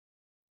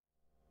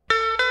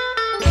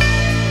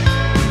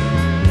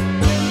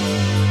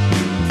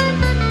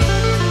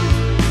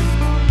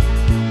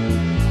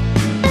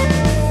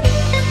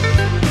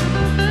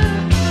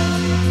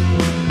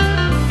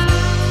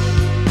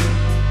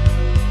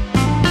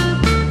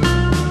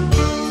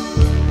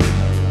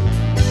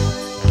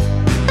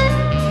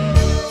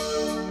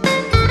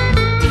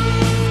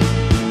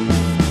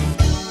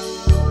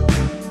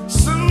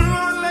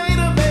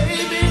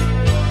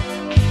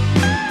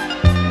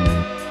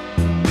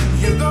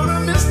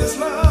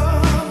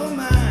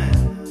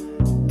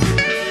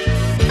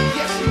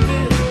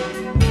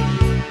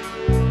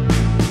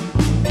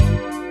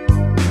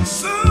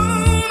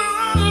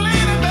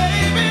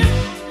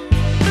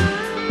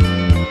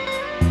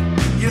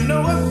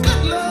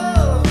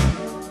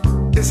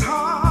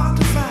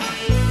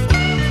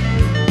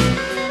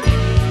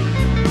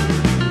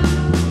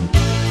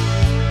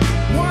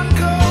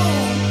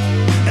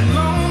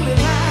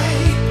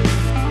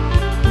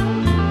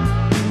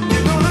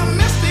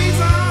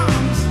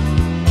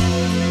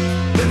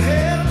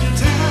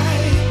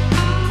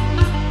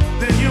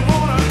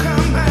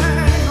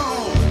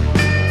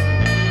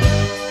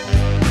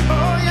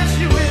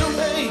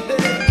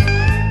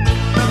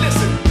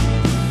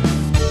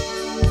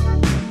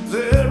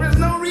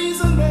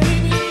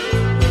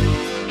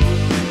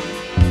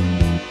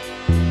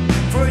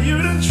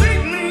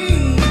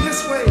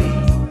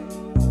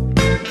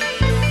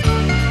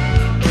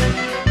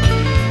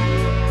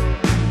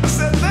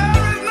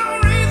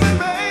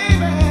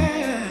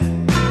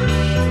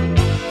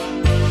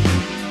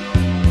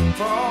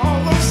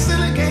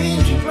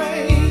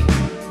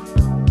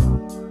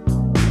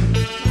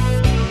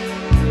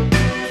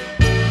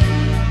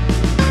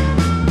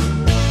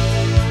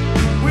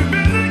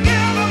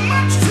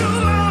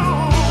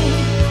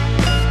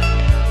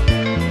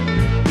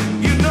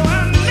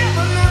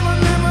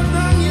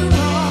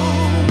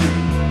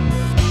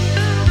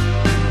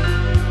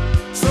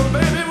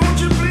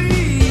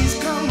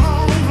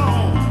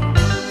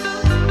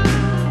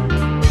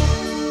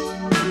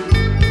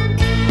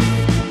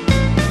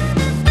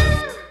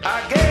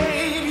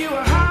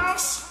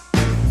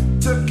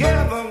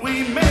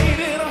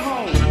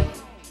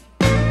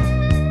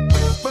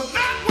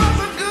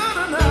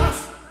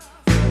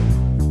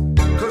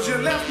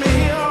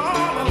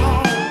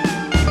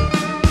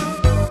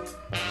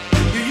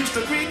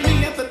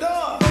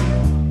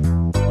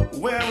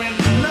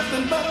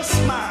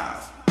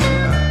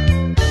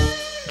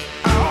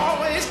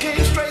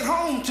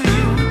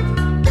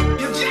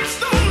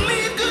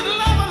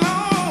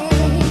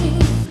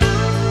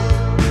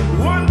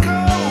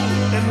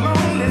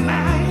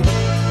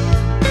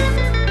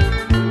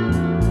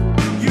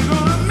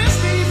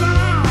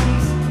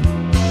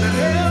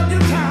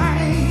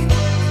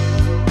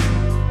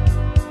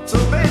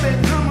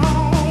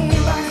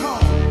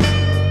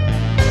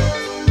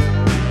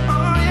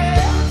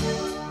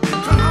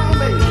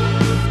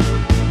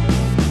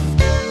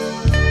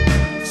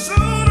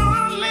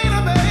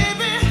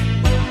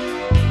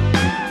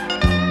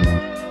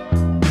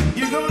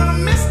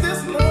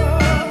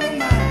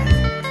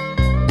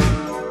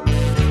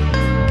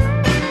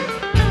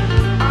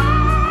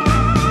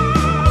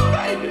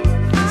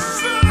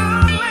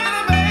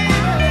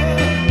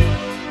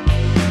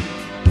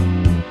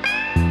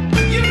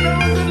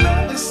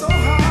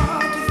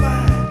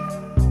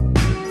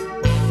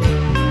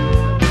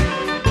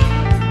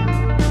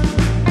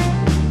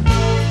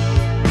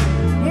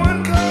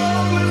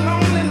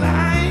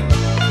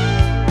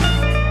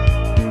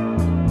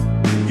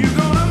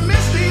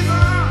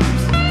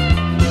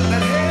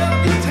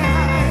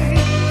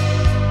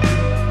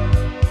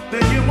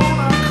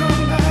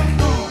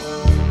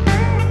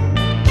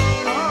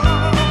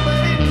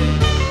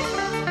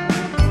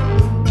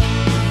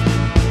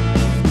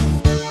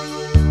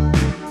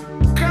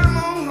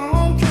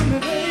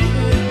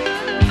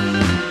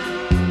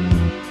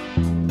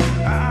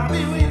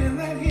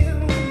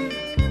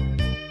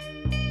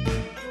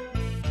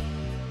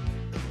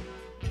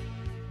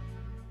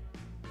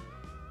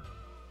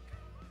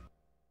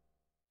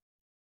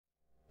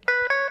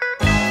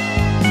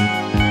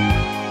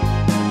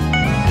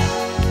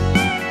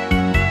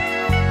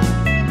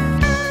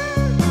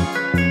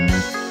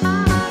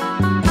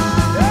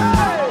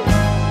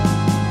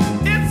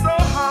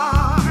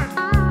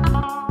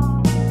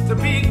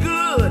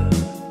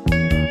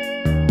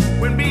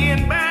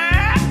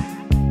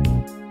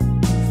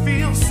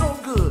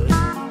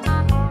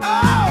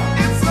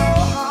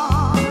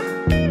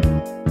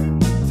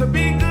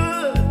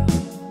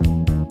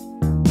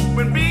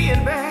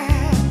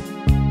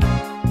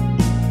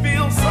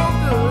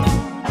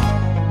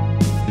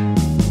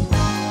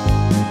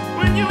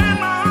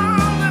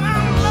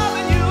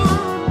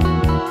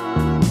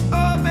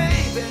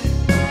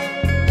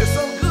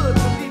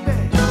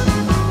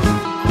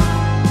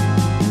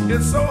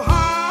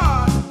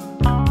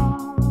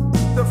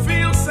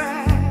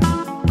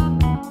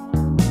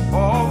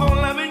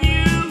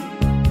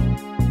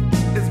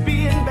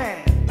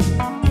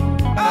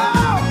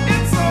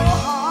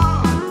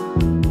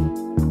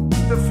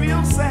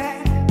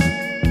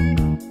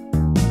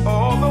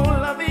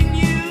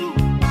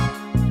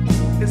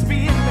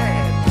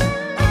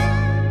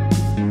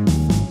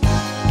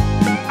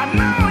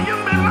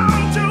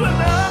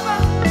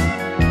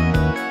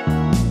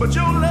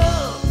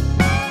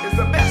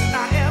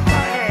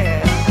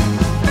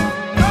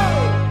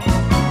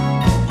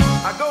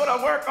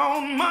work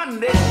on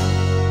Monday.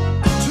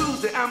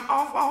 Tuesday I'm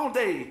off all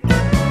day.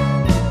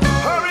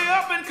 Hurry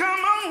up and come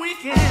on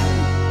weekend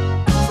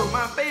so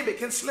my baby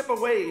can slip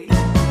away.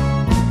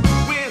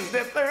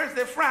 Wednesday,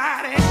 Thursday,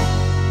 Friday,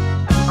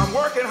 I'm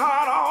working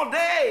hard all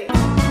day.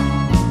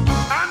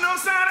 I know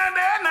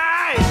Saturday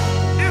night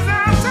is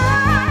our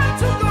time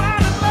to go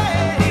out and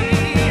play.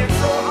 It's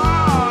so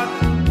hard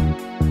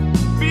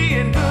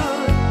being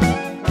good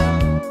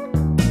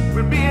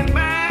when being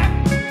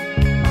bad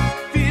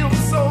feels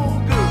so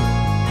good.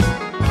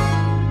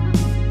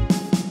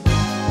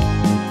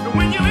 And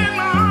when you're in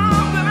my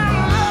arms and I'm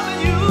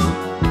loving you,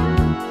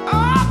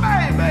 oh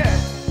baby,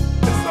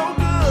 it's so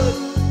good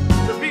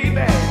to be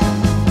bad.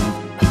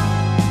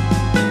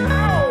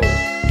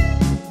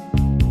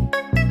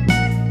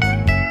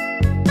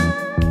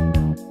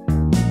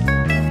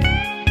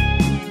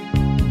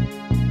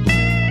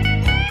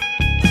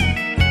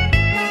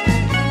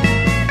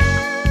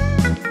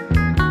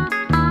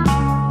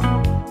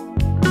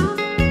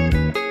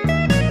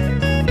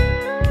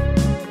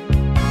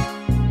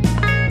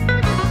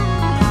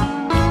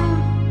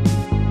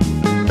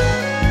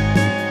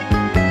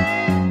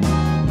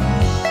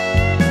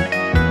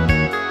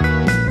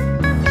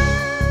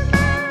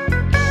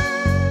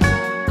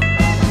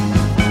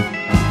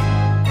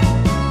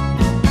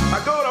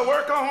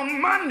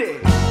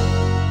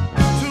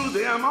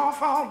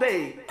 All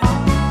day.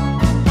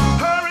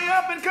 Hurry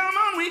up and come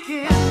on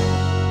weekend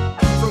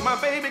so my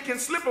baby can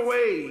slip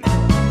away.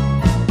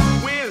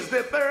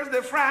 Wednesday, Thursday,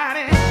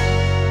 Friday,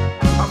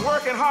 I'm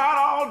working hard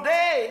all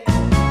day.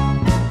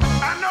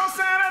 I know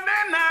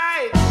Saturday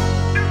night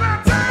is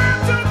my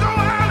time to go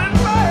out and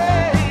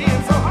play.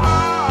 It's so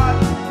hard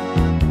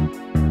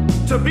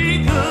to be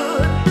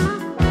good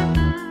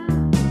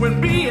when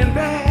being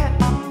bad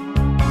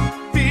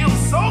feels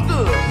so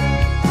good.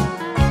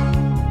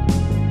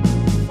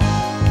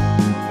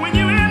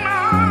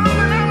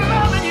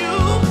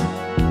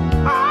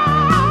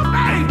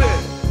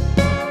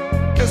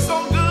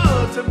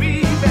 To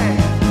be bad,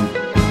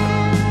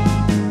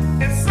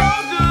 it's so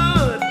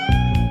good.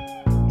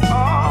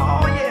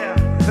 Oh yeah,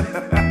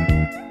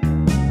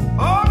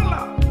 oh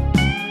Lord,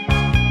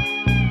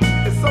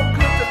 it's so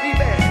good to be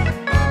bad.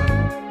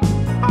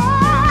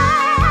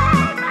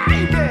 Oh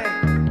baby,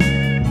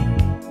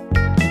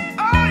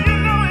 oh you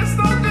know it's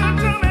so good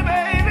to me,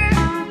 baby,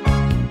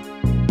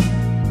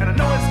 and I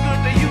know it's good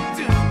to you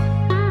too.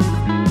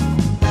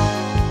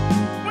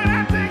 When I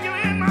take you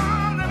in my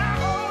arms and I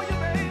hold you,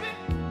 baby.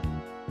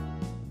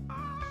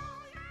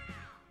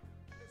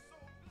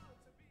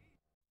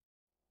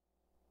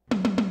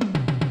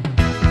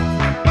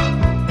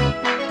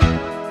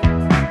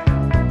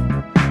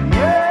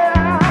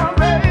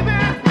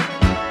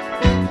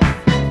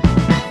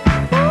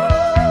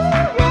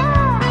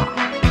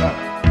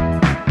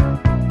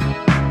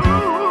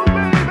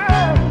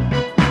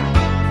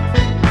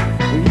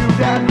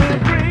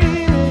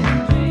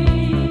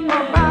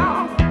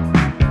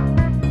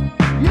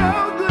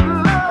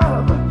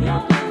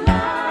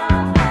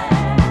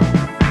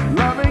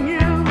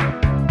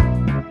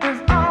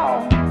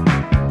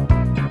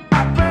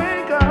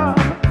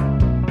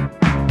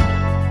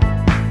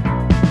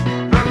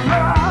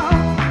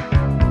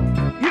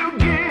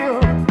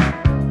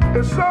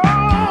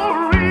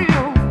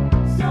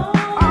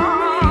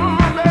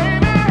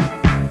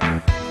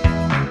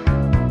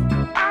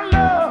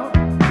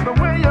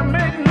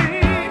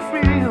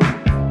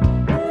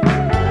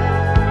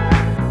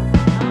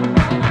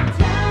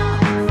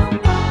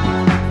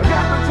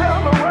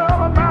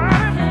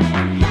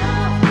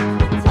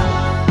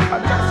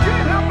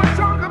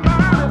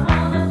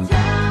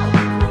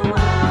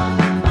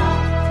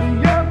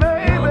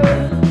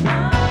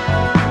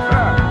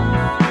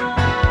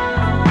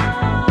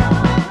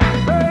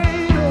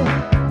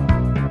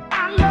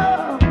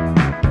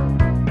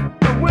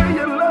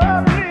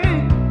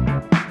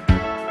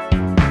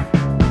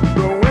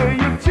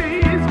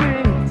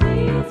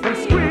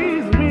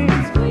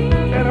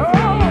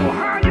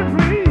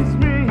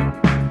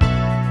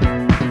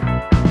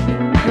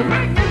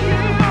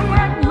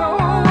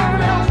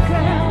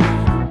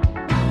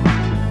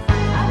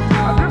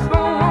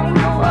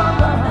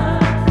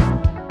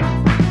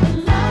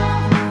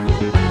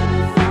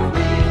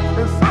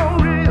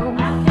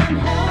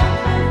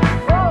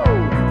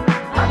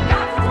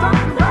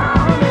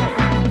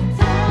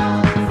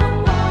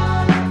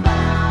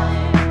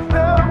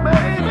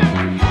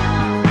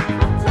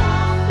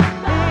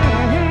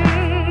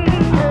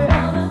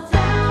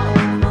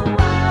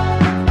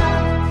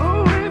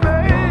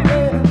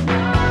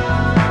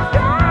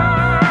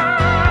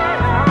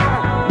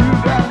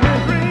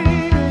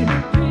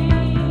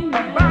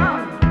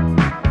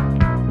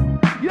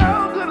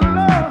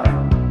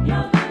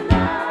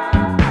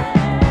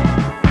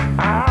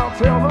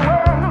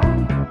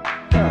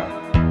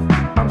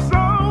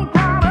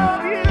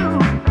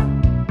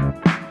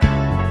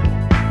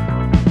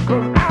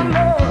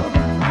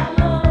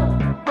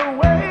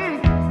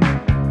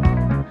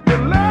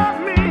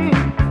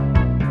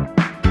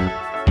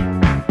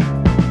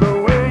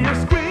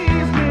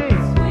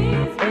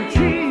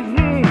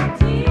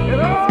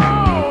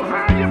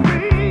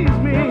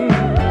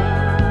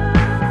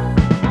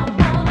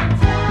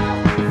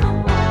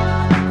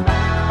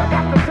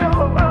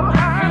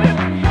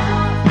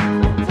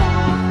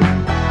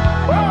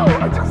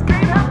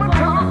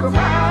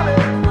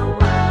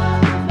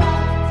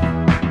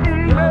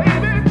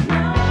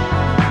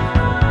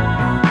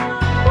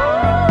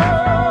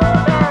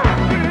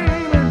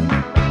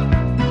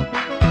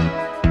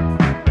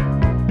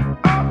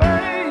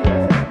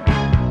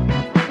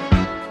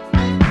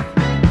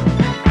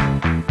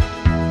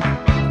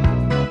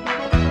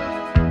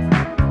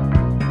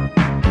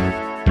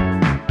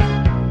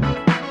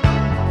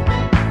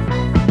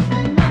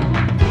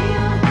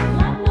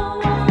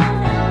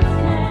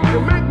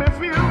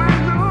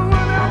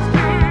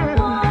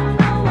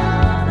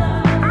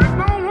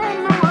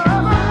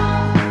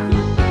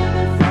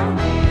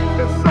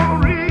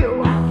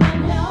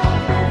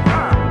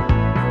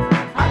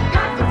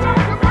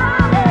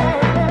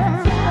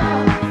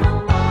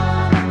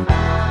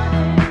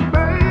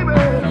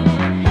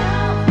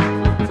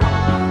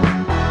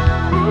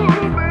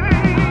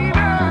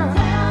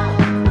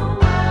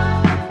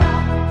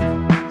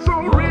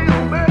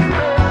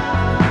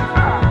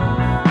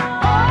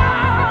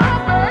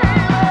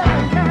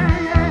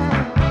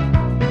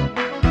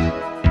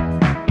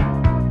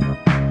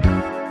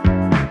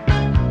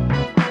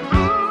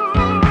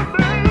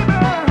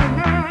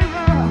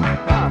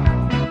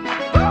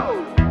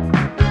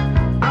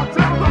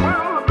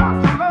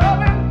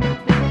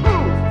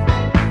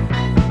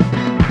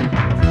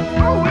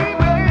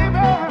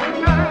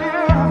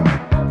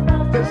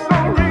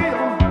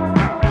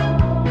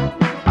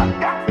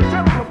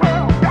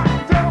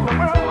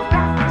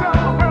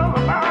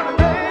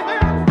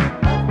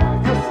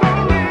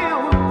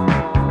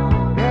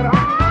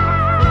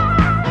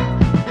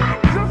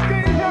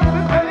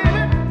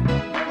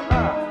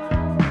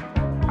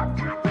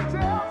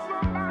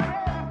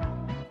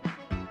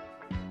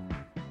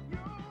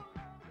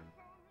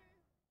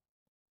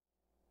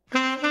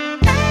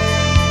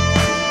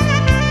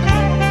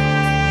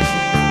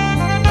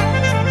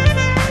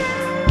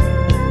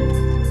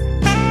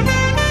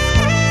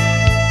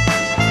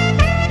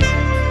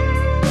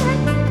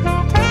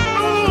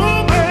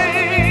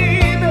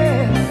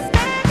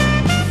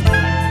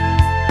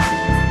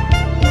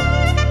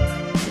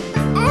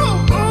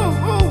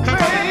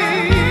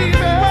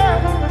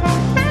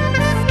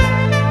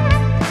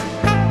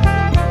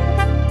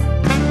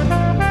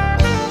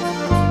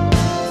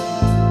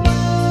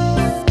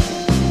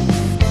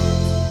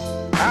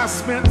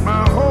 spent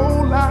my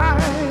whole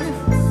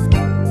life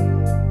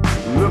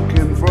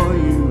looking for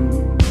you.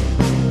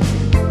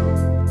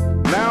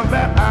 Now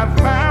that I've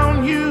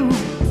found you,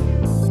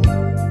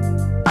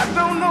 I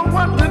don't know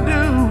what to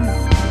do.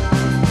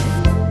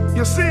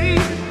 You see,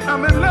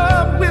 I'm in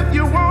love with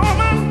you,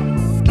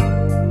 woman,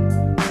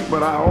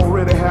 but I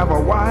already have a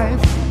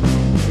wife.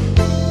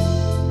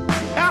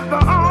 After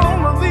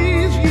all of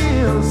these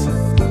years,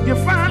 you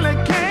finally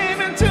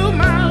came into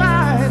my life.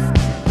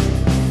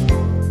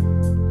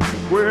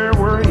 Where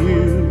were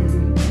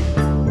you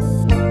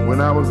when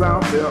I was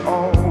out there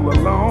all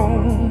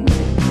alone?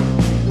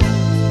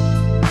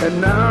 And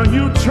now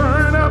you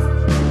turn up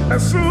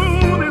as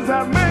soon as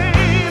I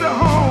made a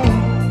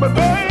home. But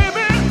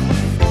baby,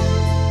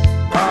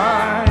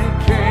 I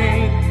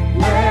can't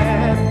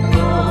let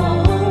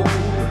go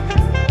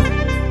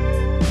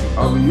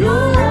of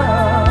your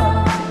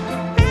love.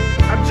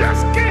 I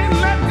just can't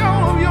let go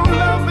of your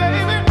love,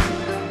 baby.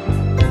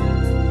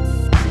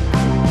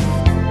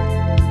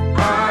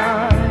 I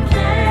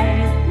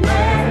can't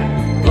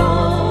let go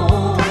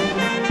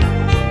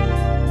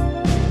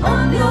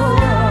of your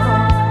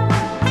love.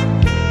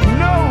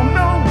 No,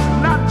 no,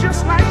 not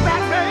just like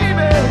that,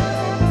 baby.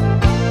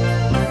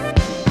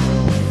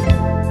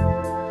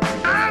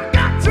 I've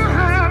got to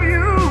have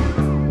you,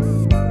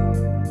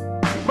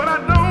 but I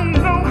don't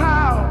know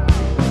how.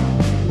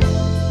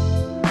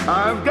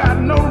 I've got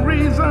no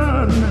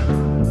reason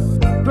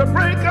to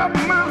break up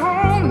my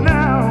home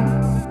now,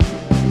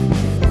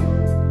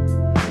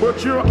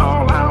 but you're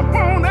all I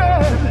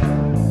wanted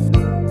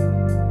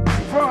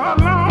for a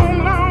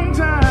long, long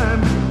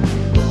time.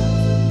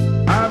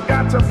 I've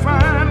got to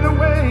find a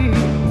way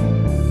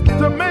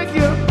to make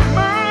you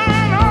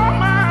mine, all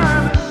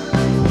mine.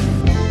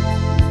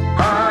 I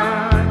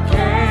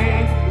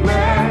can't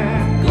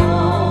let go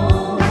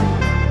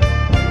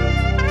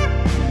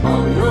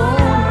of your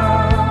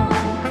love.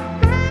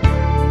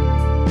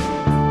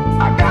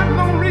 I got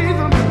no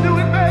reason to do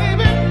it,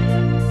 baby.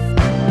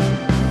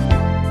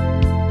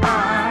 I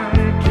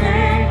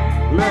can't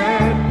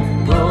let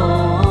go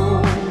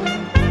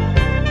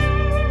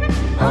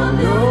of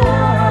your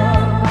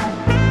love.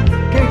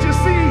 Can't you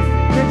see?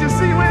 Can't you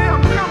see where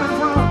I'm coming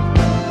from?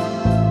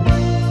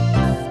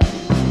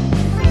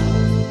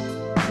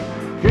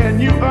 Can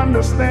you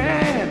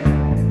understand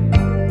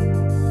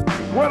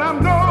what I'm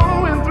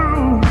going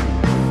through?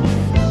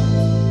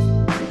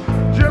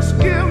 Just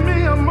give me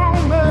a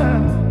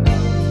moment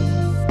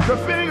to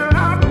figure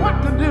out what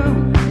to do.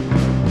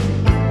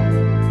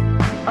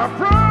 I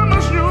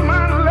promise you,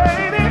 my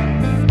lady,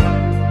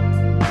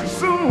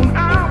 soon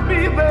I'll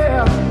be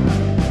there.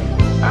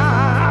 I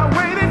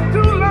waited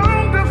too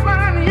long to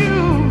find you,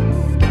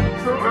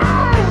 so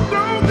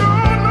don't go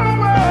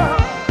nowhere.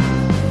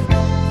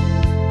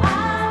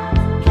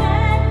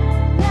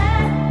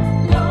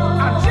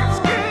 I just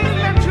can't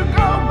let you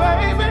go,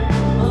 baby.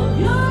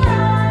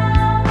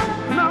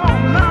 No,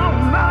 no,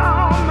 no,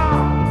 no.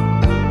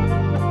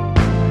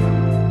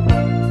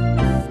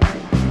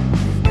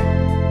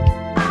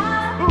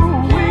 Ooh,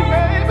 wee,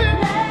 baby.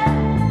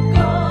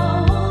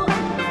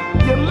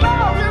 Your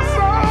love is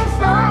so,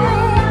 so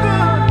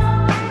good.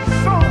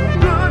 So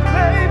good,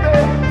 baby.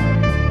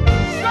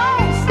 So,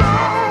 so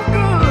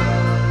good.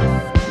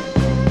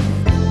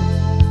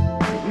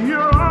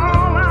 You're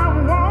all I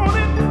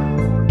wanted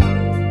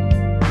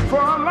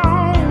for a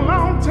long,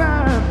 long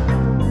time.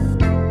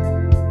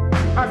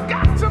 I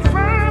got to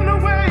find a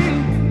way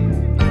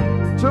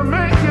to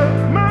make you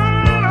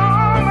mine,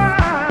 all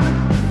mine.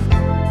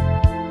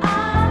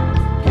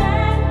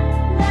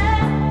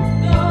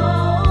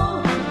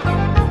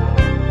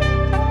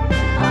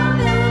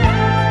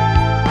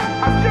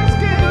 I just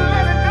can't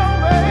let it go,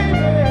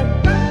 baby.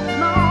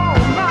 No,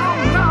 no,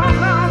 no,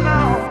 no,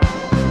 no.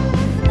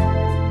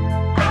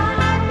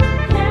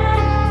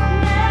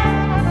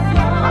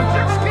 I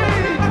just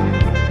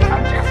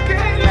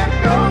can't let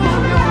go of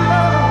your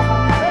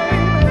love,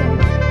 baby.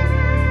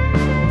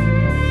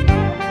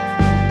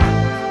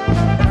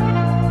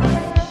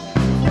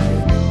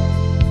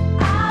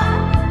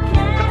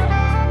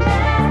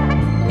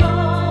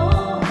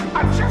 I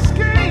just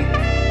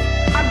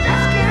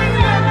can't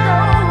let go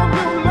of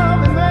your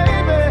loving,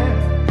 baby.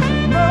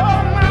 No,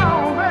 no,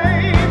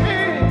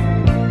 baby.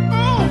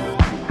 Ooh,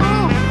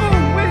 ooh, ooh,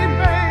 wee,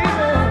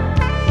 baby.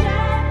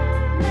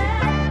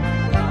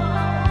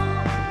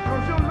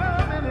 'Cause your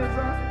loving is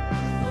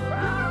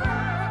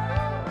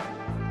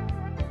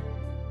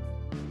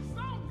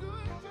so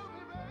good to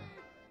me, baby.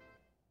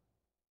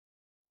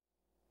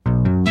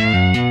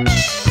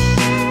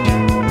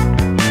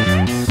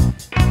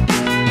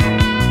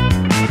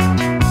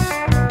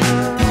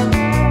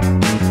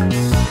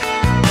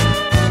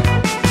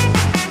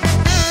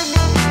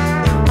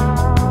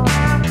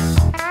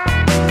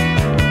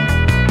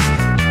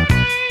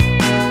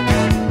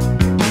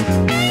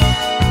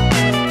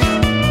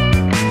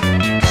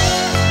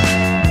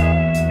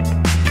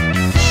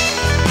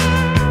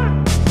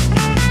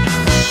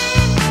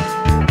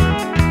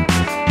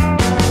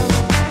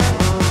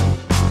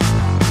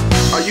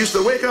 I used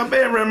to wake up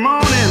every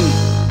morning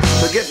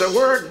to get to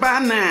work by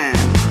 9.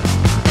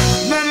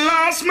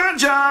 my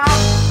job,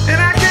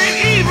 and I can't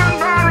even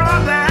borrow a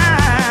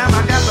dime.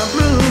 I got the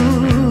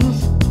blues.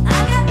 I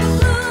got the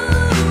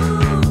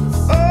blues.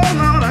 Oh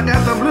Lord, I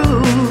got the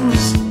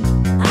blues.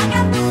 I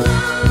got the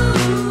blues.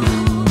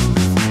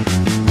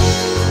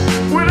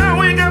 When I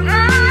wake up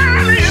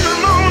early in the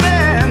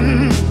morning,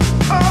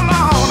 oh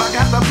Lord, I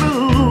got the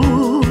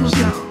blues.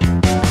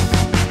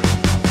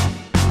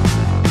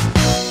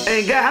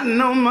 Ain't got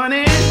no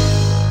money.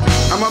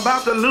 I'm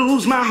about to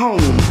lose my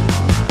home.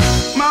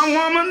 My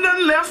woman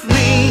done left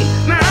me.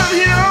 Now I'm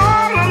here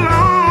all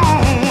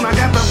alone. I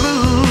got the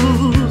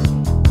blues.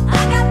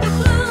 I got the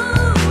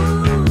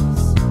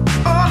blues.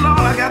 Oh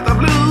Lord, I got the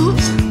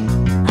blues.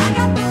 I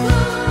got the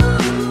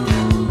blues.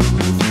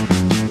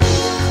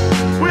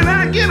 When I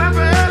get up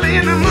early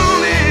in the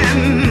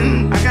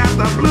morning, I got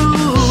the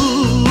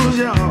blues,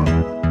 y'all.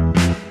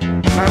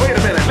 Now wait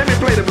a minute. Let me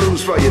play the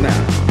blues for you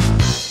now.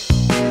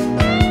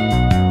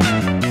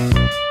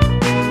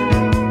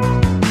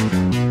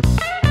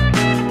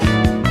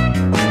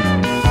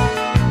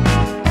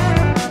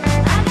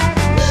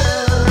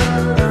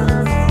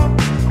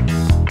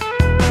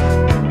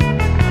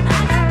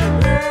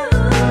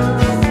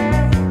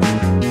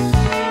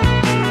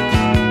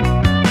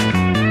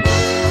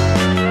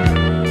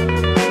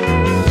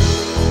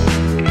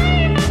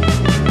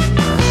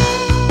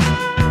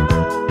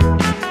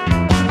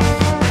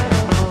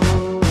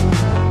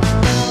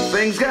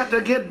 To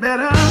get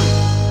better,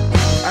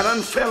 I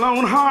done fell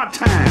on hard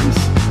times.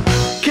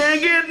 Can't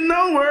get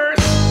no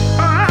worse,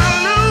 or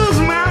I'll lose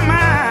my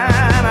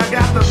mind. I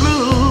got the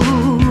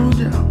blues.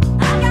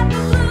 I got the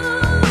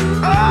blues.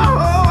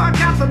 Oh, I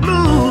got the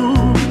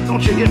blues.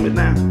 Don't you hear me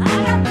now? I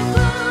got the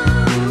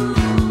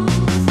blues.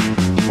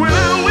 When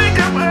I wake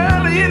up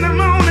early in the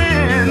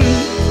morning,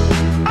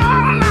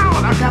 oh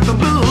Lord, I got the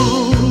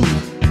blues.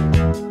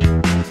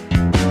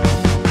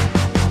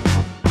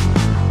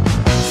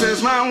 Since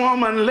my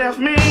woman left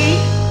me,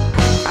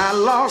 I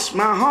lost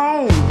my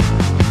home.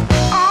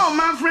 All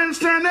my friends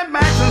turn their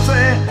backs and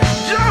say,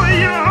 Joey,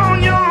 you're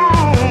on your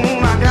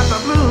own. I got the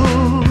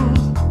blues.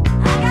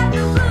 I got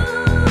the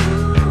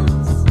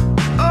blues.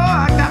 Oh,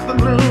 I got the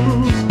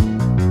blues.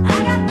 I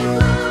got the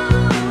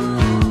blues.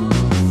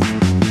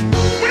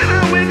 When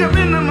I wake up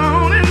in the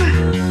morning,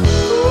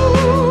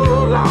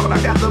 ooh, Lord, I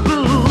got the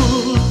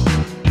blues.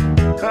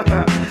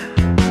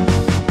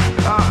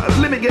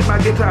 Let me get my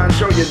guitar and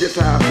show you just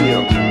how I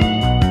feel.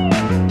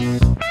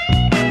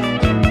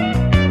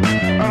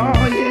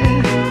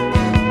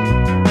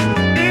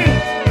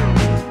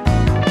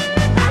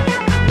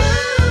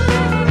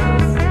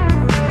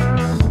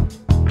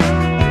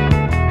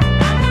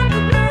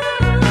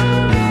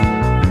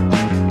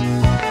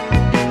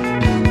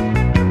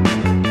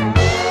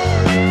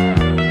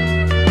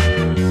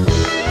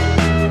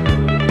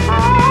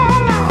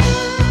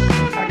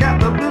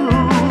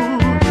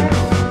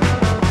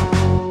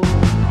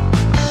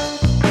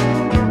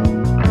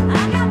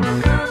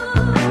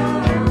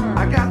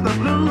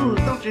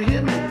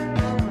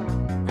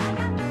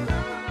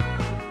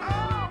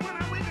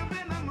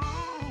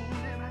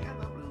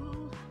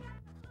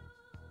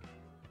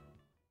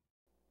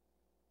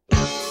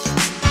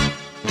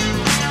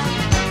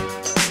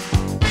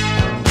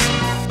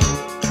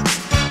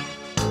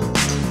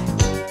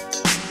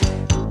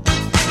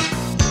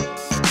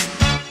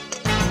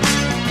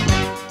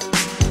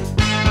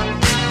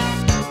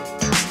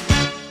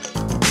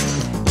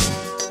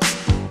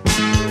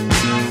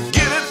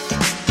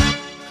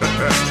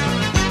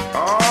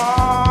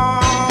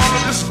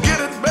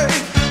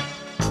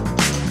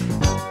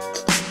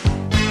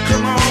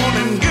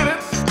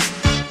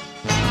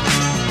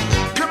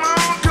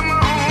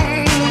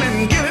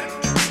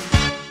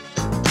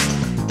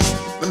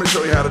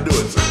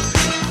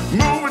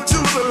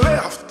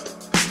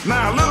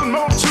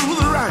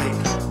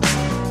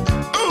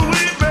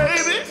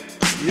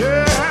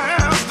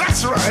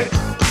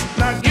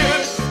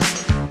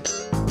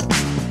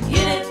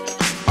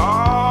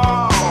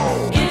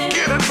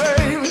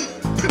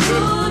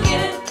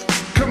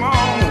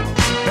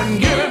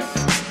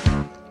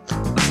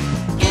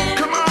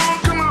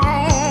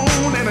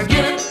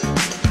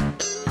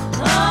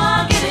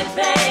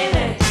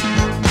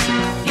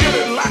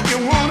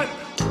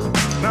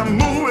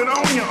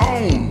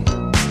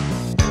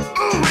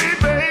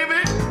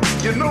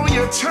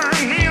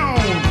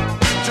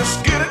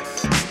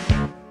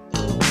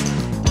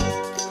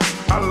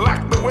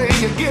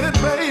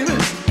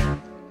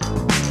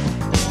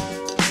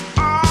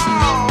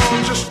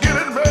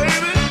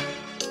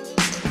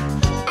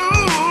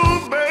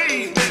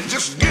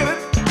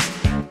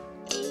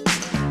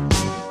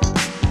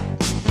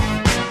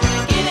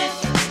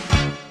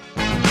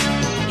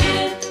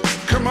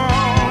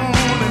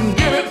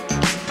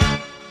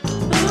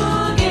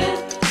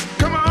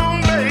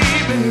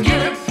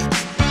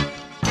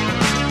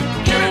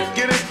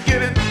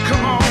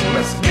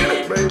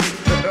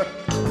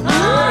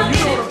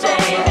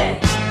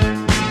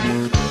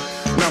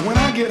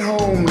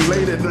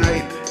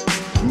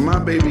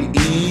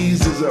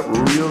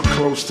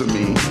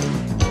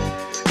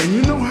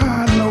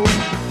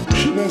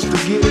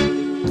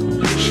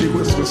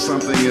 whispers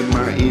something in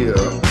my ear,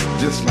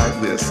 just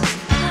like this.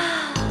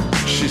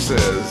 She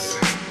says,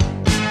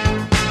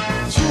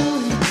 Chew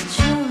it,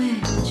 chew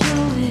it,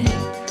 chew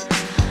it.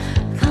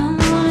 Come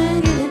on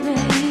and get it,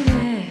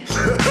 baby.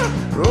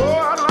 oh,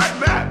 I like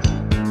that.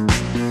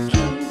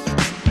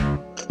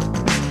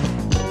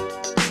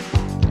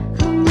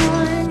 Come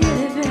on and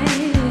get it,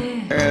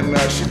 baby.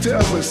 And she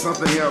tells me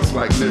something else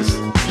like this.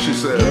 She Get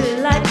says,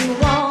 it like you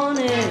want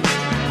it.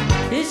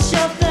 It's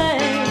your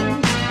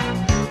thing.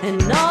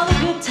 And all the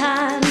good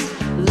times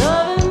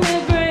loving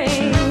me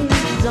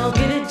brings. Don't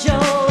get it,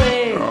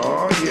 Joey.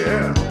 oh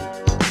yeah,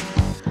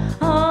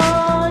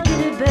 Oh, get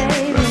it,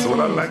 baby. that's what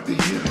I like to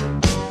hear.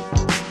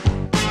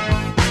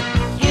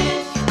 Get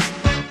it.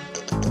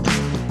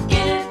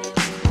 Get it.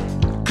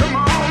 Come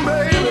on,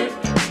 baby.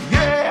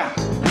 Yeah,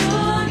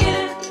 Ooh,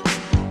 get it.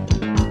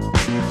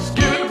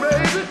 get it,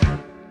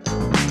 baby.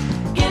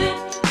 Get it.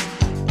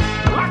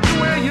 I like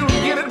the way you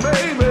get it,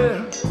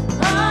 baby.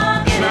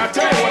 Oh, get Now I it,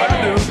 tell you what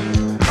I baby.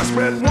 do. I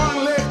spread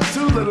one leg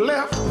to the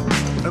left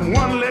and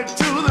one leg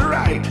to the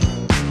right.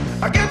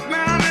 I get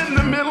down in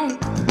the middle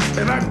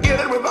and I get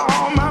it with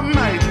all my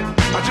might.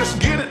 I just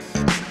get it.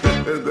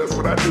 That's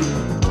what I do.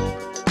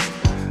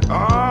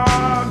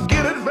 Ah,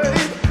 get it,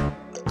 baby.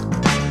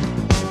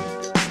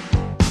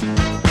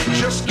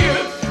 Just get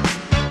it.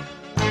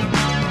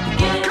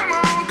 Get it. Come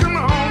on, come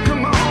on,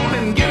 come on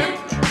and get it.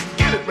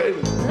 Get it, baby.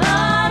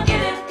 Oh,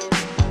 get it.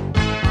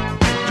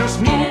 Just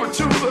move it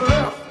to the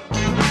left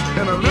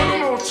and a little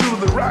more to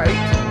the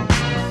right.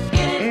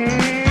 Get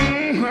it.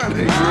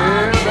 Honey, Oh,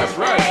 yeah, get that's it,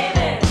 right.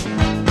 baby.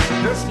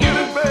 Just get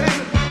it,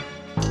 baby.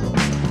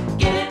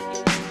 Get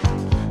it.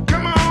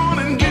 Come on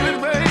and get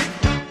it, baby.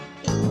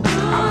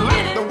 I Ooh,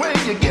 like get the it. way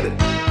you get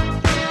it.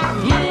 I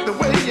like the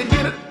way you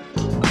get it.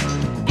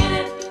 Get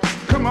it.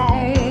 Come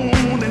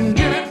on and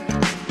get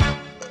it.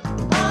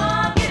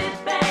 Oh, get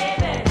it,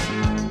 baby.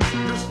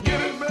 Just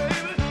get it,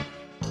 baby.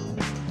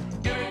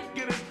 Get it,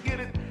 get it, get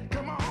it.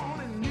 Come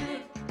on and get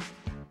it.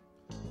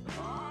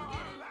 Oh,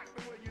 I like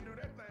the way you do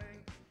that thing.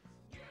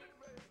 Get it,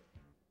 baby.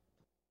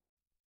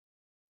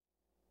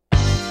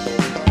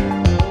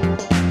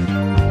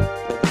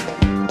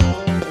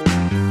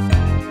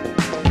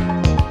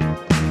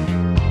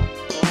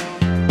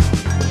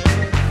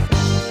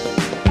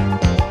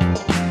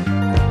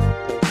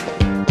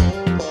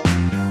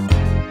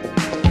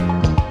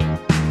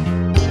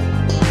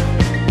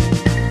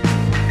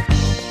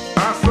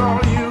 I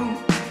saw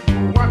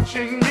you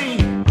watching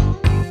me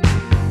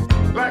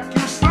like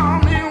you saw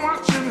me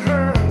watching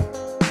her.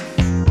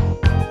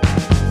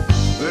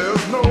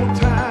 There's no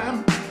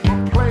time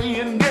for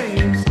playing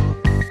games.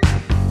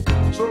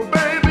 So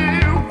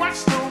baby,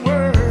 what's the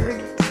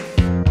word?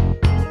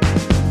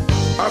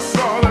 I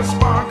saw that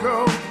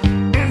sparkle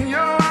in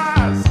your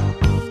eyes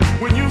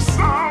when you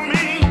saw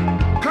me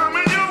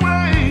coming your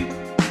way.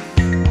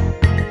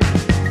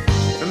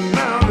 And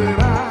now that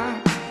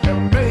I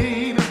have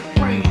made it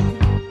plain,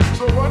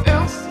 so what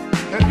else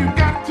have you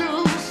got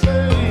to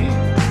say?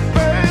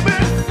 Baby,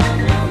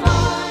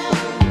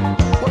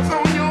 what's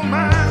on your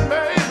mind,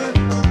 baby?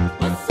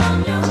 What's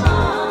on your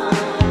mind?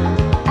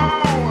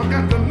 Oh, I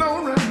got to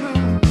know right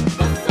now.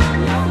 What's on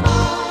your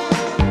mind?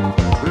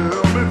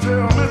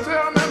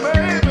 Tell me,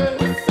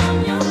 baby. What's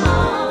on your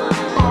mind?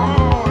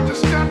 Oh, I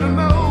just got to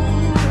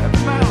know that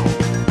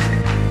now.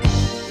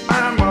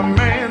 I'm a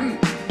man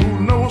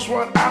who knows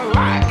what I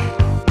like,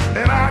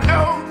 and I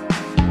go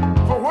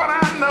for what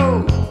I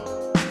know.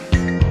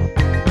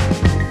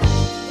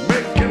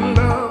 Making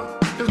love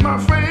is my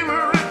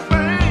favorite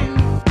thing.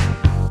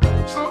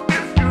 So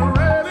if you're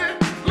ready,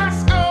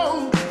 let's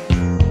go.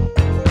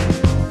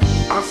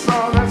 I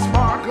saw that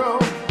sparkle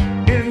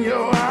in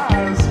your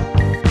eyes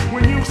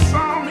when you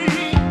saw me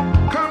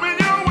coming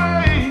your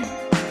way.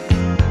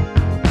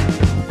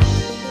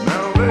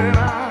 Now that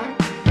I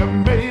have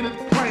made it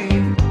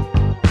plain,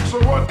 so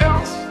what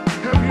else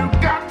have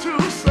you got to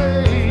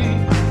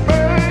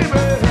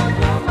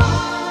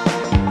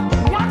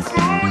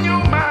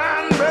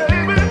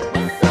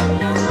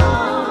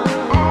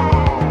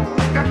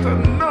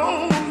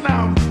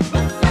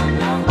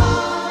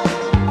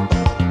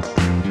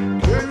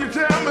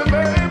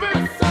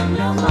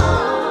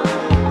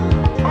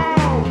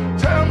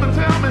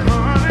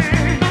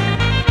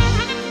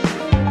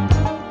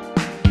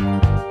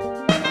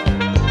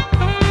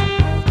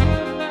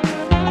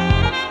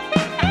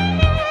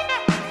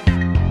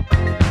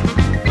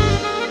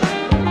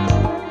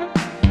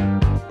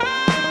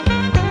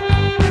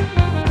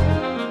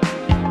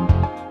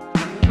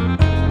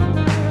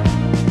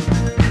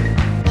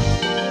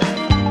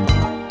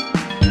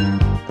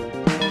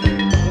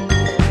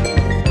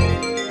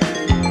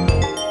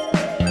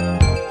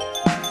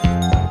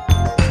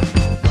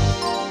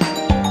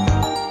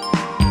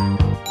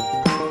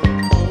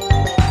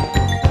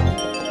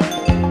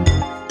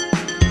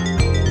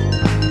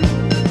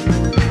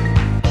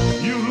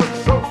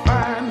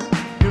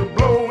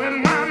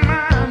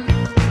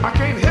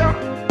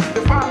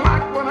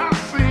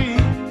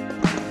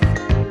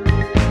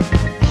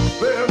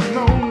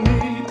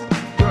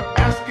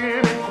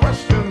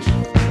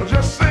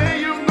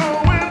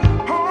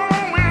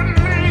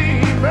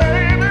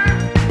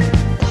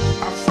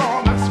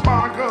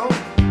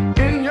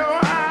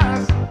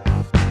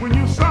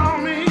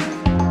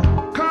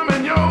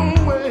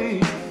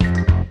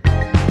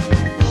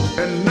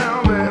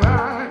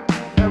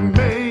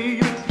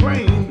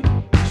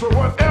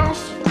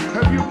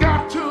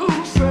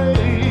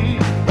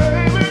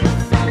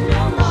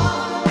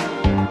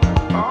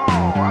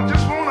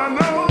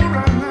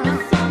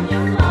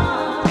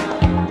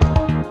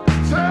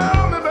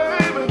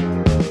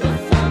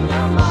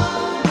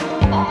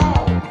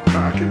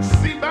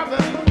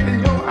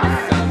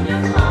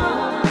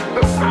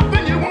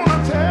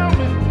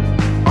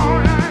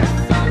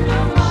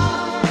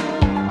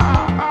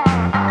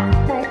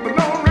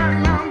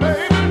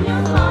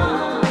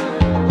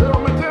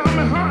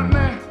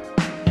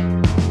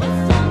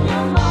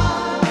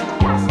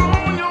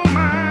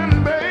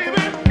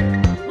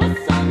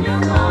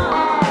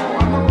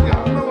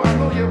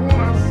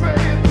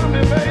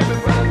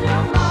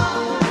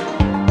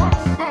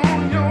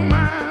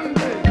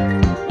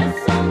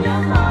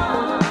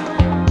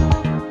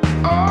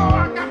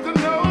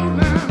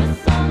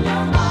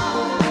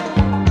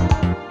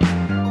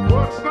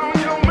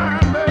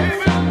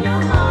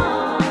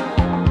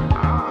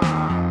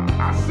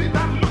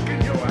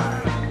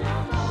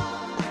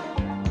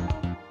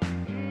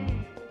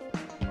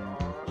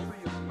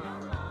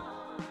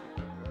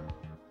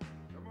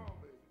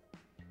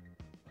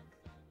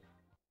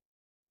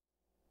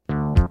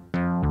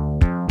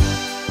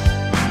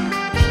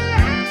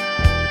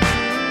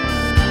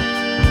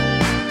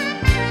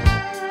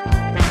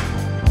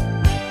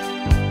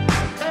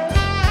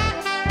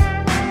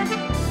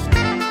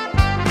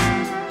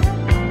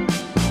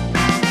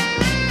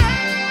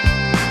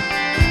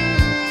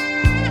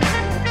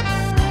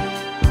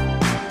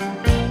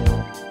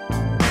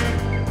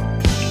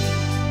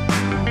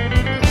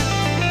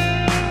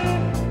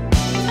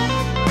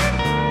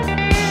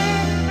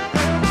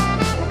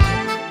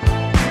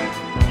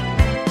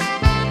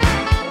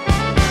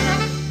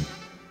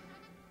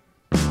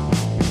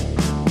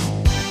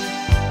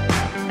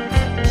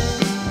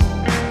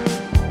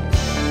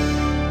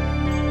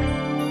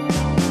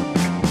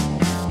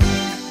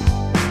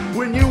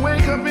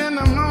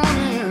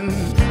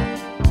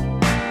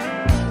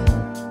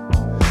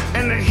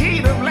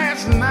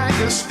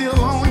is still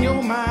on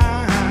your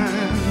mind.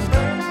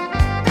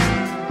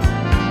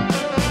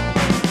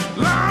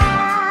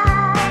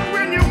 Lord,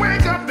 when you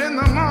wake up in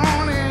the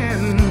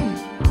morning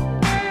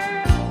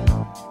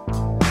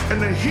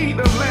and the heat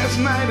of last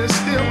night is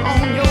still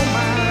on your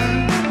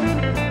mind,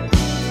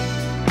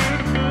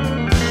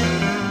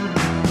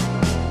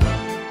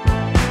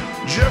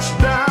 just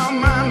dial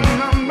my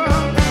number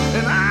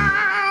and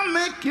I'll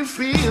make you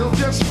feel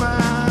just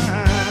fine.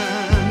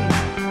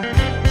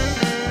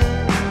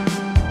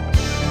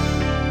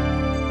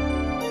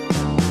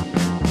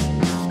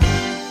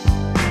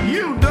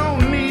 You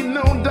don't need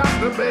no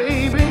doctor,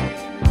 baby,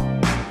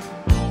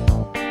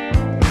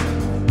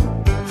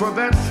 for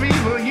that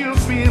fever you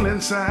feel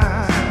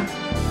inside.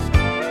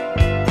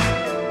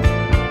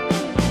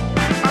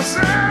 I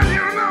said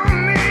you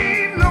don't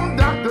need no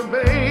doctor,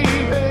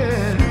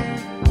 baby,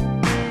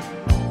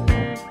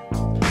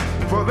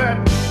 for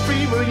that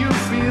fever you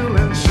feel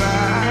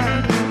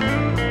inside.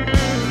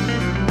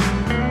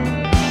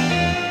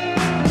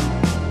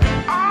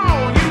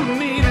 All you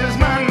need is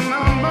my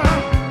number,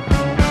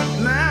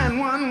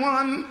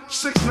 911-6969.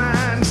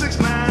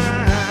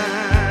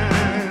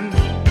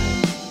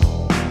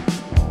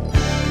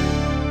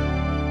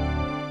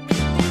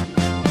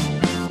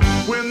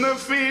 When the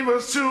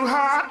fever's too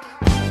hot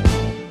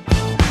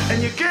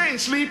and you can't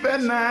sleep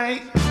at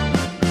night,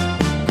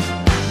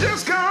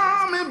 just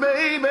call me,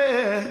 baby,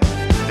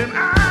 and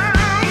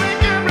I'll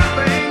make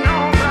everything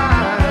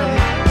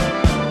alright.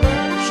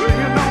 So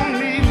you don't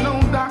need no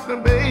doctor,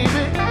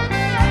 baby,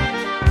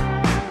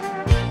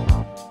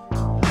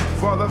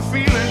 for the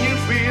feeling you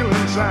feel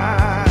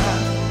inside.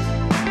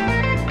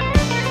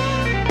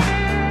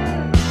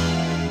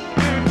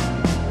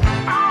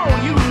 All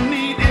you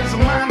need is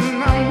my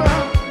number,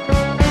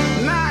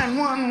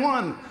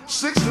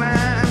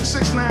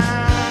 911-6969.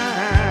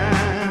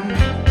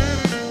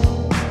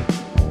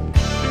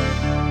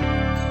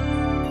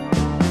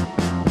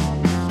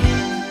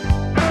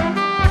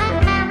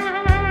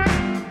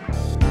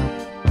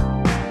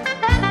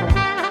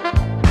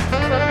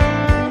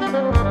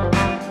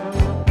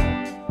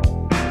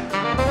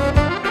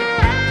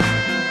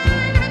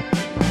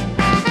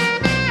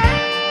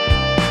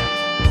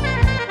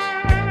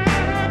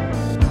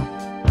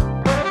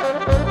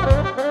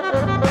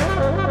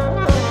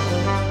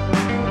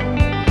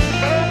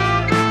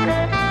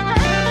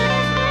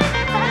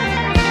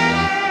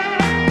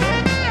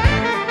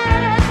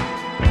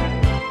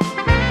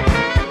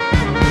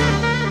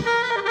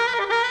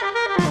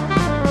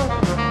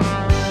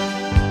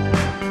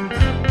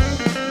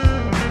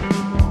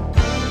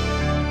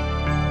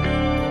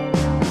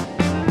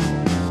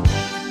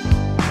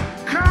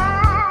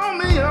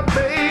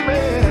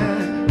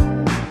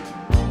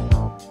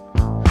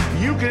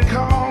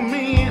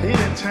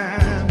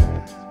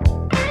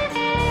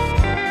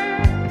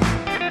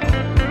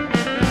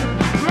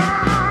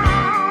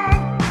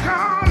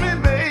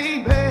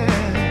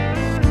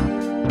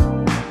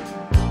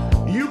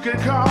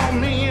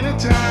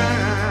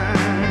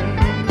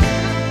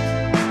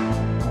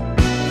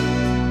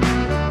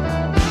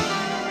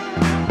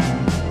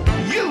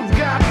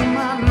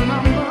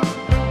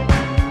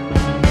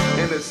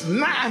 It's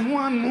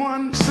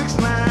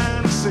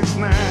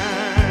 911-6969.